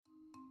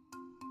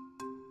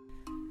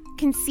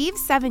Conceived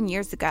 7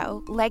 years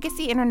ago,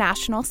 Legacy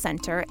International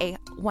Center, a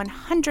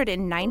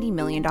 $190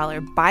 million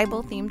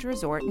Bible-themed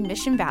resort in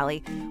Mission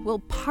Valley, will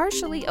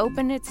partially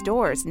open its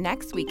doors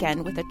next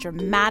weekend with a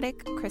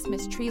dramatic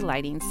Christmas tree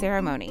lighting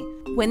ceremony.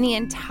 When the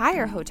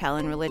entire hotel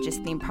and religious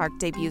theme park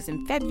debuts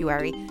in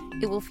February,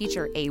 it will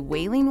feature a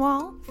wailing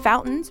wall,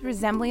 fountains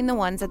resembling the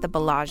ones at the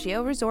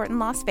Bellagio Resort in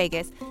Las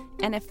Vegas,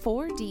 and a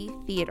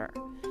 4D theater.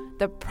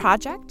 The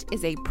project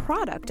is a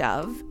product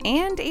of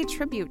and a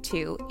tribute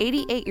to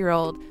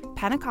 88-year-old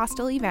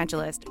Pentecostal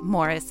evangelist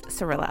Morris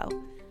Cerullo.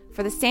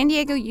 For the San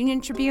Diego Union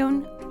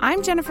Tribune,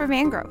 I'm Jennifer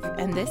Van Grove,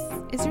 and this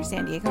is your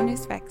San Diego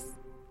News Fix.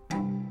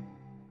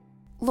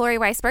 Lori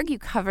Weisberg, you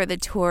cover the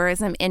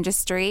tourism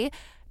industry.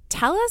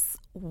 Tell us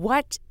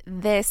what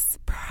this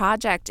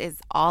project is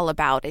all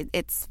about.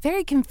 It's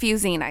very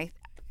confusing, I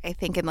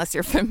think, unless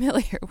you're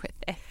familiar with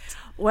it.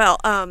 Well,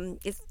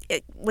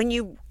 when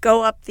you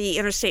go up the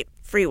Interstate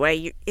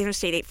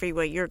 8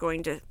 freeway, you're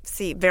going to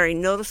see very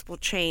noticeable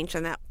change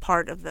in that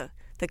part of the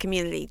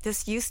community.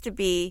 This used to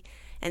be,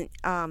 and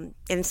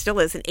still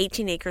is, an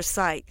 18-acre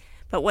site.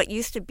 But what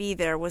used to be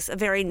there was a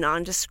very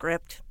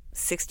nondescript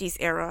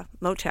 60s-era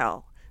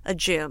motel, a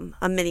gym,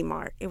 a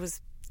mini-mart.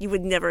 You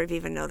would never have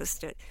even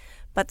noticed it.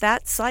 But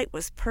that site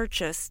was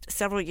purchased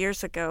several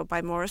years ago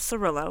by Morris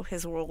Cerullo,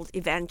 his World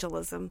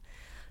Evangelism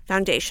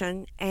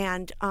Foundation,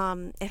 and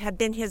it had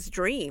been his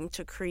dream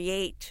to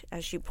create,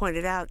 as you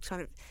pointed out,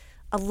 kind of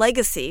a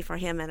legacy for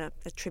him and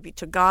a tribute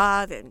to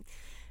God and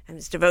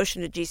his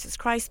devotion to Jesus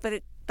Christ.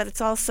 But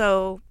it's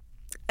also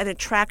an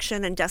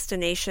attraction and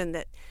destination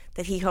that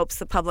he hopes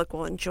the public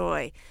will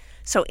enjoy.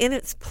 So in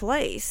its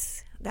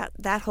place,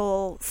 that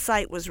whole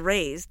site was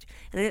raised,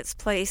 and in its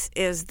place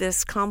is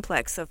this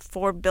complex of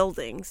 4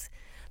 buildings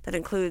that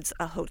includes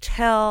a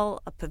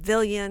hotel, a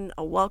pavilion,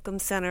 a welcome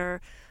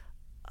center,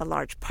 a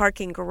large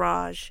parking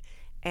garage,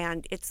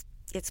 and it's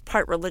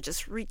part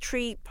religious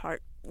retreat,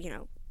 part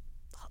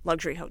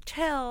luxury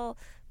hotel,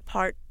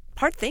 part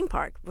theme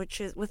park,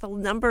 which is with a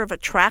number of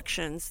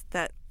attractions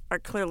that are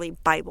clearly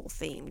Bible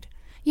themed.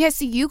 Yeah,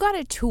 so you got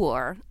a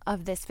tour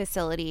of this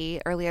facility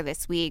earlier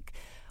this week.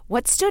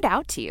 What stood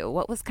out to you?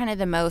 What was kind of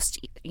the most,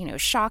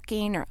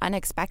 shocking or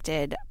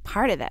unexpected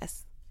part of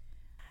this?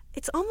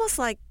 It's almost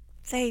like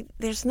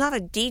there's not a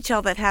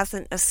detail that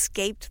hasn't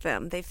escaped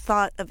them. They've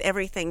thought of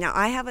everything. Now,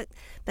 I haven't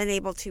been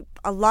able to.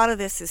 A lot of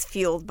this is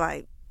fueled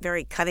by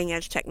very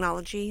cutting-edge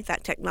technology.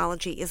 That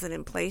technology isn't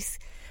in place.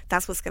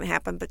 That's what's going to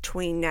happen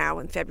between now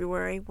and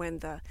February when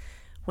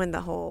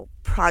the whole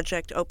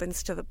project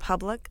opens to the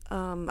public,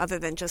 other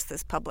than just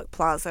this public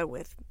plaza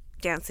with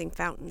dancing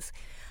fountains.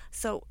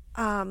 So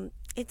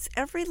it's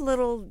every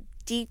little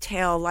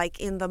detail, like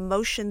in the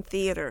motion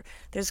theater.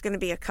 There's going to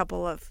be a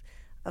couple of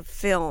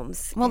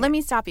films. Well, let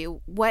me stop you.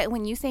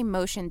 When you say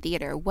motion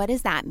theater, what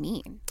does that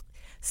mean?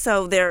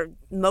 So they're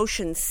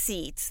motion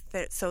seats.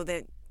 So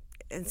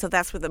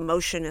that's where the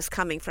motion is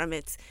coming from.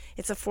 It's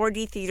a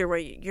 4D theater where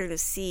you're going to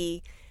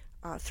see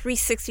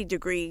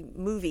 360-degree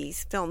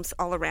films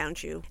all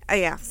around you.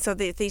 So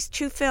these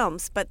 2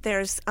 films, but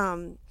there's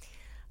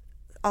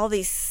all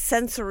these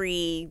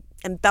sensory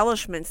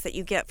embellishments that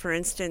you get, for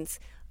instance,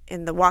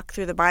 in the Walk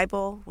Through the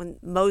Bible, when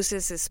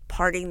Moses is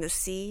parting the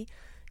sea.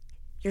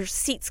 Your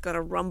seat's going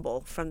to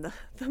rumble from the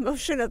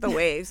motion of the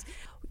waves.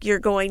 You're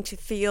going to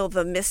feel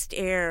the mist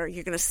air.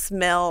 You're going to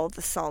smell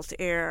the salt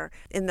air.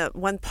 In the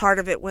one part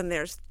of it, when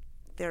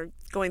they're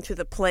going through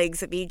the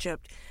plagues of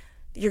Egypt,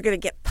 you're going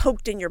to get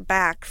poked in your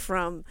back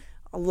from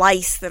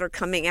lice that are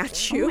coming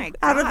at you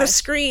out of the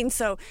screen.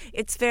 So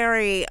it's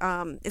very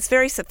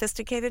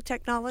sophisticated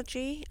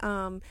technology.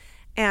 And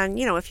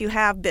if you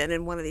have been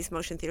in one of these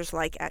motion theaters,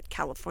 like at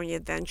California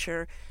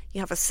Adventure, you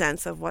have a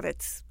sense of what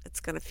it's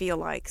going to feel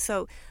like.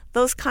 So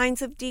those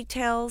kinds of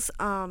details.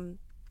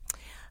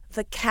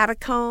 The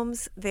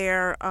catacombs,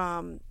 they're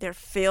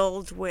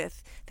filled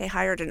with. They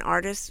hired an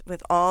artist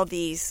with all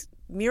these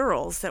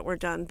murals that were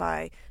done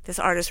by this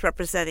artist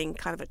representing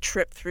kind of a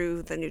trip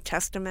through the New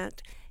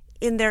Testament.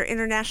 In their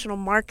international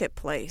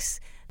marketplace,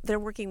 they're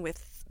working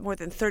with more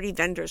than 30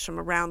 vendors from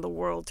around the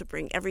world to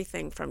bring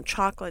everything from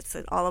chocolates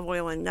and olive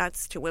oil and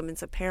nuts to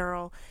women's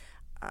apparel.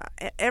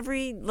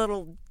 Every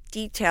little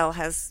detail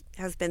has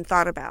been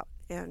thought about,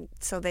 and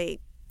so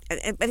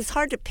but it's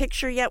hard to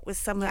picture yet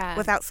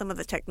without some of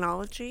the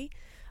technology.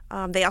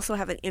 They also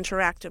have an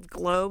interactive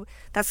globe.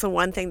 That's the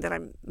one thing that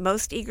I'm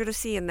most eager to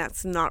see, and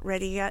that's not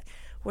ready yet,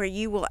 where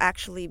you will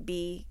actually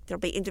there'll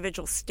be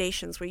individual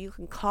stations where you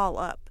can call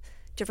up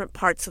different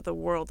parts of the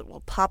world that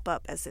will pop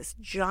up as this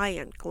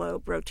giant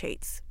globe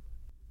rotates.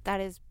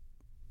 That is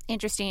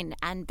interesting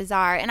and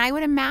bizarre. And I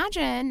would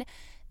imagine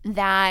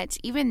that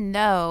even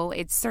though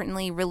it's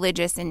certainly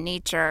religious in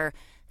nature,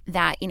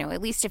 that,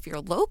 at least if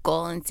you're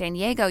local in San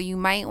Diego, you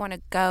might want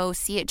to go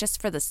see it just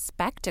for the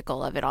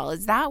spectacle of it all.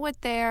 Is that what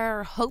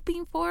they're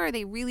hoping for? Are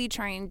they really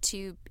trying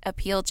to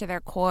appeal to their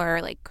core,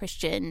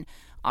 Christian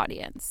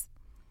audience?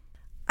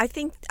 I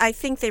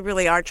think they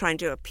really are trying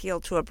to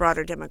appeal to a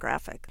broader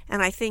demographic.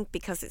 And I think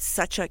because it's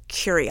such a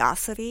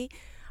curiosity,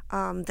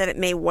 that it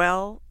may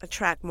well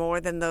attract more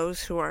than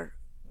those who are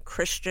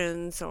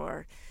Christians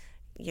or,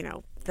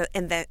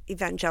 the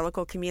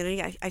evangelical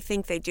community. I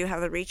think they do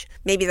have the reach.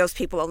 Maybe those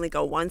people only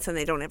go once and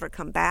they don't ever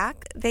come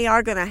back. They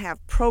are going to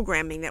have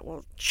programming that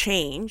will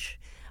change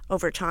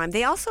over time.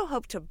 They also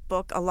hope to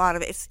book a lot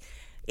of it.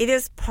 It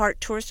is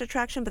part tourist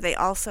attraction, but they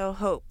also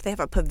hope they have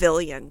a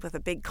pavilion with a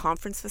big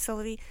conference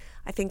facility.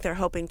 I think they're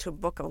hoping to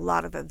book a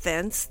lot of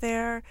events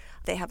there.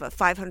 They have a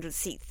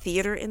 500-seat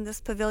theater in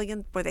this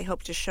pavilion where they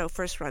hope to show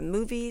first-run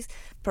movies,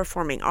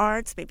 performing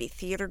arts, maybe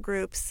theater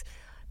groups,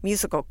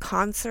 musical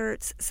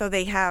concerts. So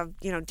they have,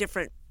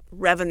 different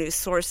revenue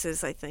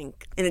sources, I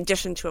think, in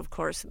addition to, of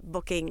course,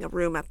 booking a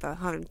room at the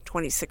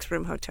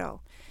 126-room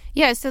hotel.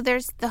 Yeah, so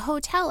there's the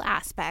hotel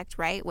aspect,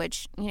 right,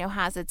 which,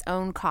 has its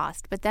own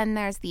cost. But then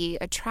there's the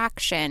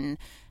attraction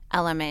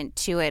element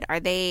to it. Are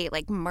they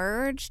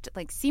merged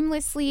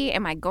seamlessly?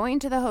 Am I going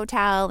to the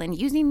hotel and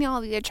using all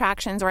the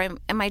attractions, or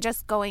am I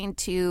just going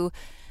to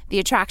the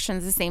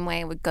attractions the same way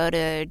I would go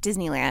to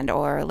Disneyland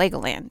or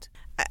Legoland?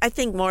 I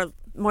think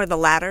more the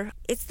latter.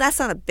 That's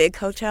not a big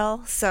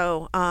hotel,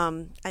 so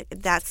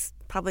that's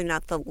probably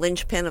not the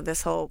linchpin of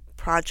this whole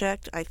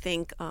project. I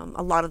think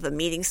a lot of the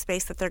meeting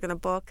space that they're going to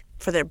book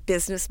for their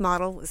business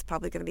model is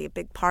probably going to be a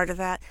big part of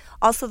that.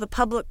 Also, the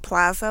public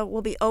plaza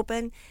will be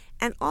open,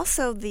 and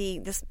also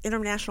this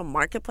international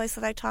marketplace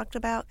that I talked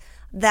about,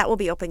 that will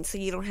be open, so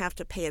you don't have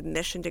to pay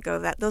admission to go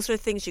to that. Those are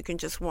things you can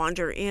just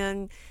wander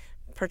in,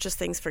 purchase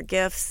things for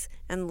gifts,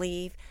 and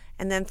leave.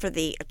 And then for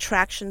the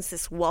attractions,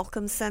 this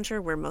welcome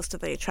center where most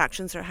of the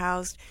attractions are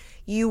housed,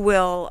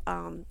 you'll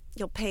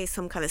pay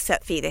some kind of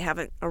set fee. They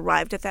haven't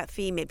arrived at that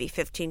fee, maybe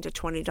 $15 to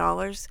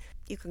 $20.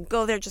 You can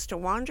go there just to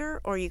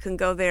wander, or you can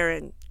go there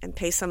and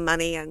pay some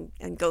money and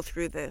go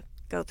through the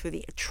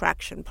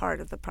attraction part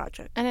of the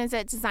project. And is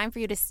it designed for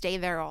you to stay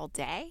there all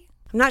day?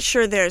 I'm not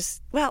sure if there's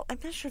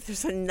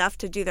enough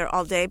to do there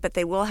all day, but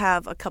they will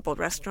have a couple of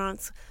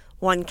restaurants,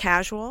 one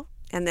casual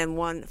and then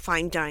one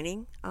fine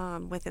dining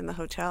within the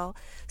hotel.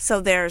 So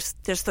there's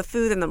the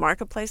food in the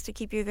marketplace to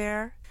keep you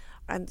there,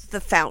 and the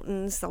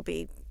fountains. There'll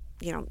be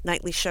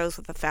nightly shows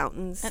with the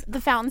fountains.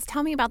 The fountains.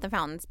 Tell me about the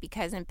fountains,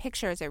 because in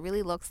pictures it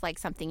really looks like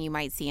something you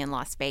might see in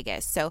Las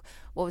Vegas. So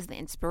what was the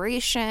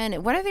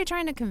inspiration? What are they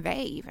trying to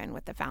convey even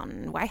with the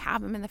fountain? Why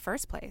have them in the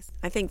first place?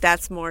 I think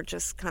that's more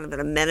just kind of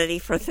an amenity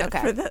for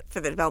the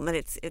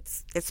development.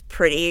 It's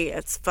pretty.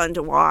 It's fun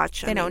to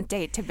watch. They don't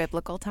date to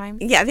biblical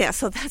times? Yeah.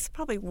 So that's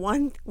probably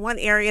one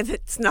area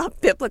that's not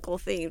biblical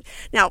themed.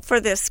 Now, for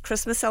this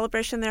Christmas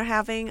celebration they're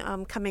having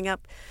coming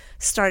up,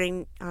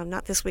 starting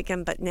not this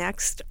weekend but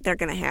next, they're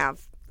going to have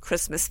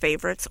Christmas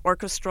favorites,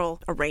 orchestral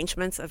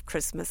arrangements of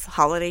Christmas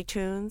holiday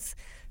tunes.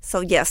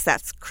 So yes,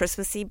 that's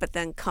Christmassy, but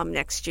then come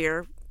next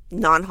year,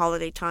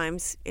 non-holiday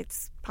times,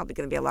 it's probably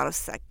going to be a lot of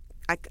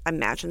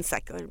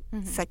secular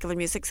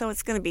music. So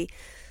it's going to be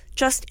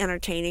just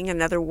entertaining,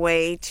 another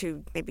way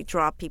to maybe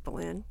draw people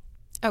in.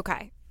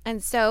 Okay.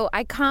 And so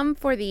I come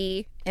for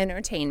the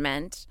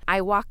entertainment.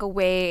 I walk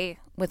away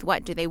with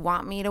what? Do they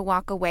want me to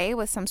walk away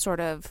with some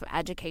sort of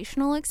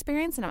educational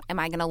experience? And am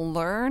I going to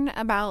learn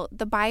about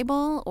the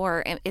Bible,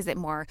 or is it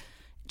more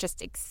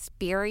just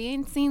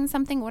experiencing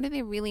something? What are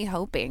they really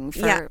hoping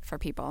for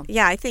people?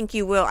 Yeah, I think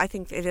you will. I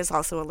think it is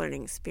also a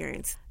learning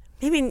experience.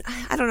 Maybe,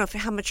 I don't know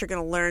how much you're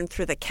going to learn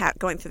through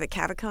going through the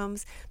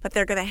catacombs, but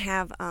they're going to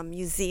have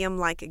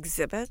museum-like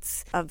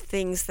exhibits of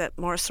things that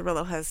Morris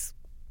Cerullo has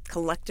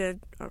collected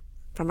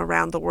from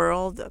around the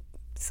world,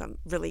 some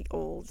really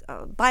old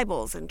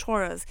Bibles and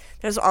Torahs.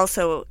 There's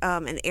also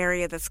an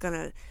area that's going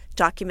to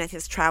document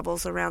his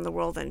travels around the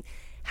world and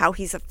how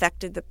he's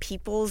affected the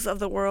peoples of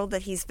the world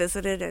that he's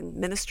visited and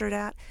ministered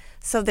at.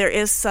 So there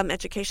is some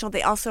educational.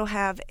 They also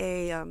have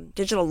a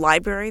digital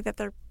library that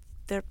they're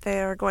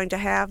going to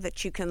have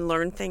that you can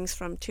learn things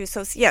from too.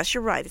 So yes,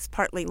 you're right. It's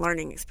partly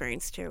learning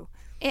experience too.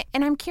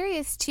 And I'm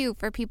curious too,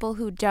 for people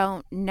who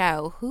don't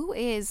know, who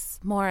is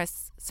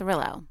Morris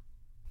Cerullo?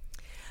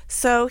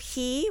 So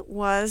he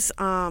was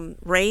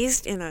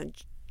raised in an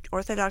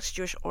Orthodox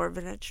Jewish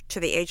orphanage to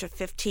the age of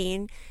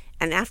 15,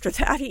 and after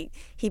that he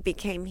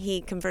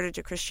converted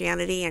to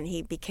Christianity, and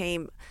he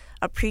became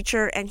a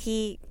preacher, and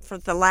he, for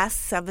the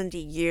last 70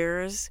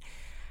 years,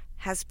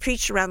 has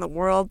preached around the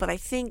world. But I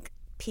think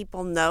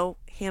people know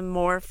him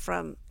more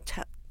from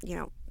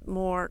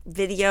more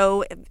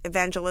video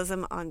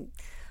evangelism on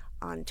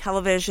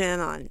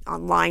television,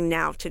 online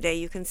now. Today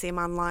you can see him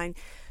online.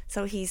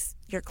 So he's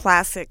your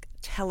classic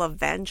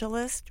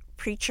televangelist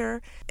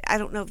preacher. I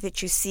don't know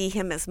that you see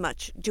him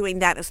doing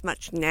that as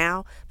much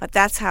now, but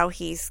that's how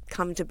he's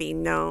come to be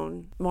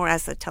known more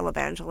as a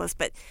televangelist.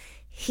 But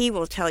he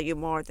will tell you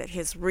more that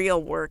his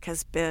real work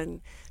has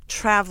been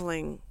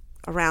traveling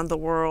around the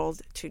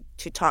world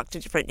to talk to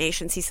different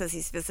nations. He says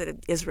he's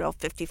visited Israel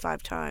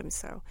 55 times.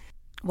 So,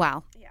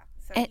 wow. Yeah.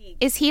 So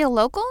is he a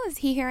local? Is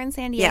he here in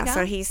San Diego? Yeah,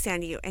 so he's San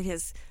Diego,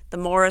 and the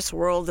Morris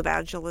World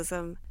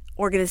Evangelism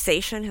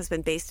organization has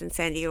been based in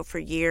San Diego for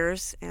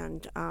years,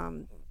 and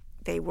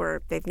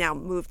they've now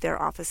moved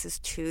their offices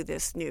to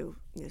this new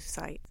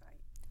site.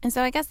 And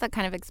so I guess that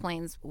kind of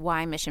explains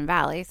why Mission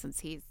Valley,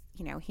 since he's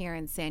here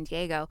in San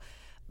Diego.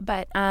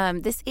 But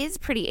this is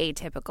pretty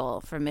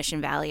atypical for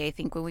Mission Valley. I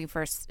think when we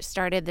first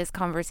started this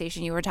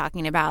conversation, you were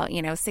talking about,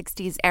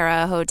 60s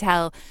era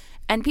hotel.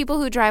 And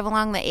people who drive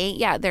along the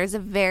 8, there's a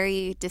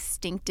very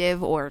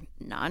distinctive or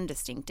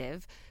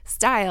non-distinctive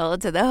style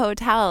to the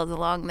hotels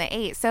along the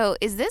 8. So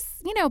is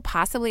this,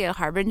 possibly a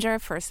harbinger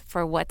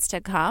for what's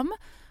to come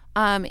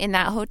in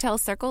that hotel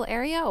circle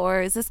area?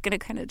 Or is this going to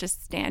kind of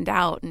just stand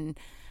out and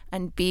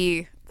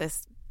be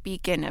this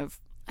beacon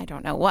of I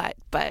don't know what,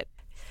 but...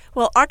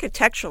 Well,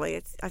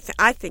 architecturally,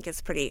 I think it's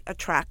pretty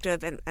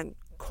attractive and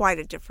quite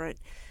an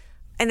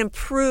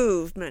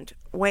improvement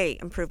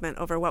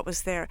over what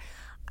was there.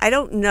 I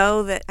don't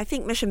know that, I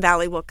think Mission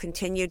Valley will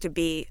continue to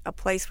be a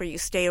place where you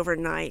stay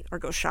overnight or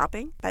go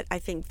shopping, but I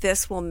think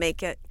this will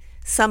make it,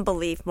 some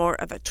believe, more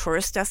of a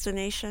tourist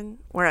destination,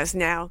 whereas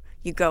now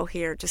you go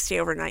here to stay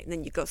overnight and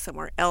then you go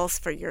somewhere else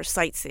for your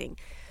sightseeing.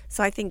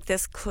 So I think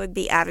this could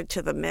be added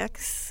to the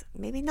mix.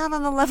 Maybe not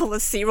on the level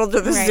of SeaWorld or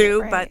the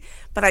zoo, right.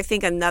 but I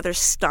think another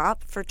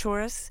stop for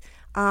tourists.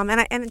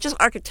 And just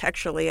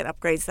architecturally, it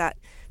upgrades that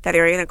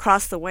area. And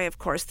across the way, of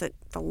course, the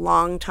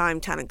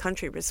longtime Town and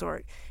Country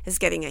Resort is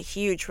getting a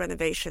huge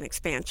renovation,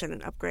 expansion,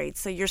 and upgrade.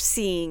 So you're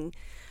seeing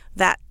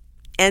that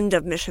end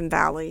of Mission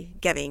Valley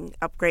getting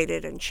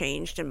upgraded and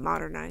changed and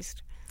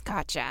modernized.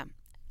 Gotcha.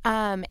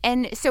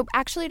 And so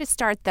actually to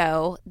start,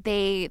 though,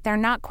 they're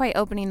not quite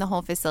opening the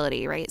whole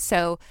facility, right?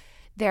 So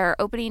they're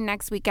opening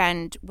next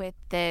weekend with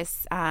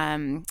this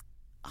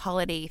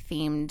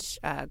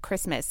holiday-themed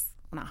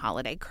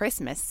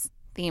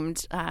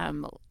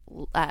Christmas-themed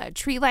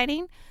tree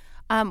lighting.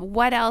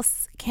 What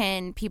else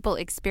can people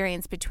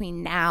experience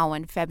between now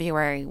and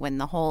February when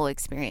the whole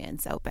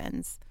experience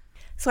opens?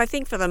 So I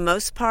think for the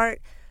most part,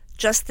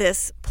 just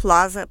this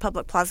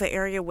public plaza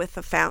area with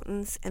the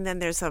fountains, and then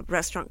there's a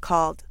restaurant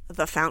called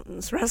The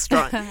Fountains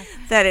Restaurant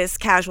that is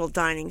casual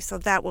dining, so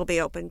that will be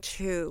open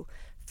too.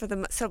 So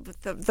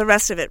the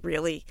rest of it,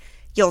 really,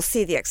 you'll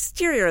see the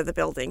exterior of the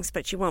buildings,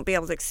 but you won't be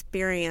able to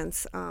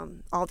experience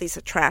all these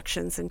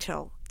attractions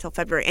until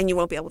February, and you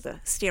won't be able to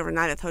stay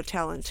overnight at the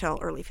hotel until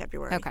early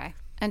February. Okay.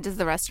 And does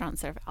the restaurant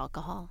serve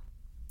alcohol?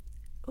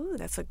 Ooh,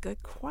 that's a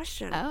good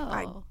question.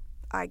 Oh.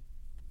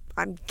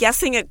 I'm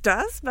guessing it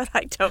does, but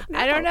I don't know.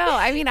 I don't know.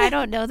 I mean, I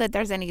don't know that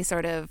there's any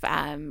sort of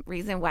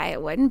reason why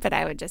it wouldn't, but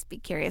I would just be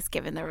curious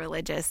given the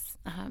religious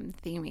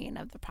theming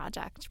of the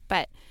project.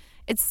 But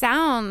it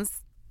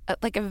sounds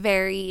like a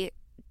very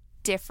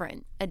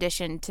different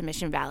addition to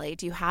Mission Valley.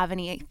 Do you have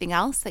anything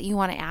else that you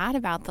want to add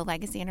about the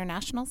Legacy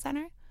International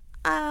Center?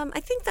 I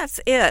think that's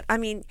it. I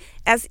mean,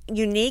 as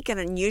unique and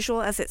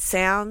unusual as it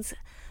sounds,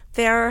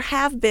 there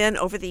have been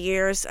over the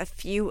years a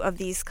few of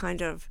these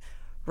kind of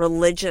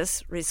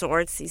religious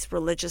resorts, these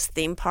religious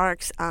theme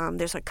parks.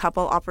 There's a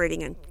couple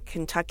operating in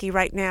Kentucky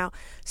right now.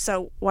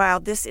 So while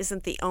this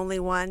isn't the only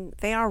one,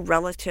 they are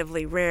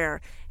relatively rare,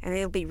 and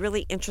it'll be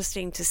really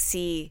interesting to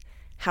see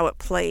how it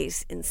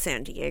plays in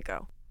San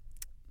Diego.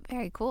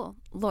 Very cool.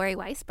 Lori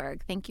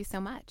Weisberg, thank you so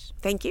much.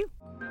 Thank you.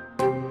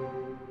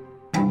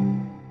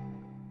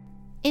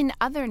 In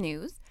other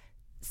news,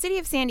 City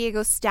of San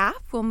Diego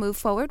staff will move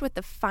forward with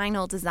the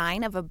final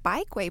design of a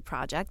bikeway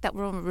project that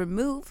will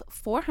remove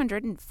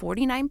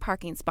 449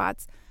 parking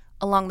spots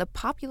along the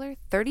popular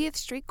 30th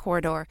Street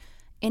corridor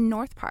in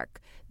North Park.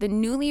 The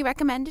newly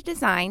recommended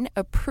design,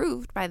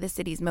 approved by the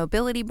city's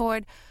mobility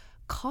board,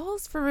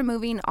 calls for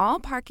removing all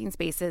parking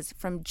spaces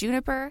from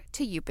Juniper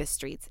to Upas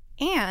Streets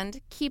and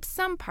keeps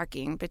some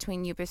parking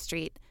between Upas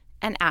Street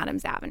and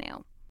Adams Avenue.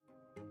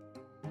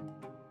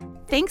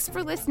 Thanks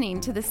for listening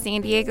to the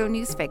San Diego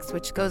News Fix,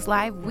 which goes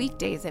live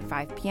weekdays at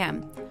 5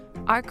 p.m.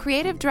 Our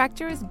creative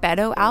director is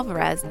Beto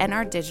Alvarez, and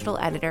our digital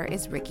editor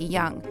is Ricky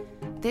Young.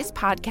 This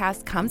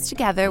podcast comes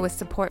together with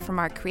support from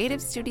our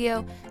creative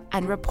studio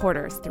and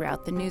reporters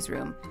throughout the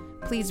newsroom.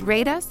 Please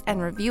rate us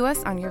and review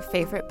us on your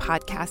favorite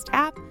podcast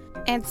app,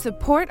 and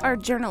support our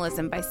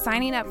journalism by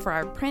signing up for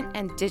our print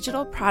and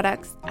digital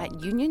products at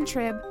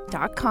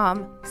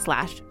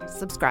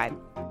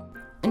uniontrib.com/subscribe.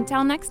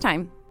 Until next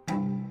time.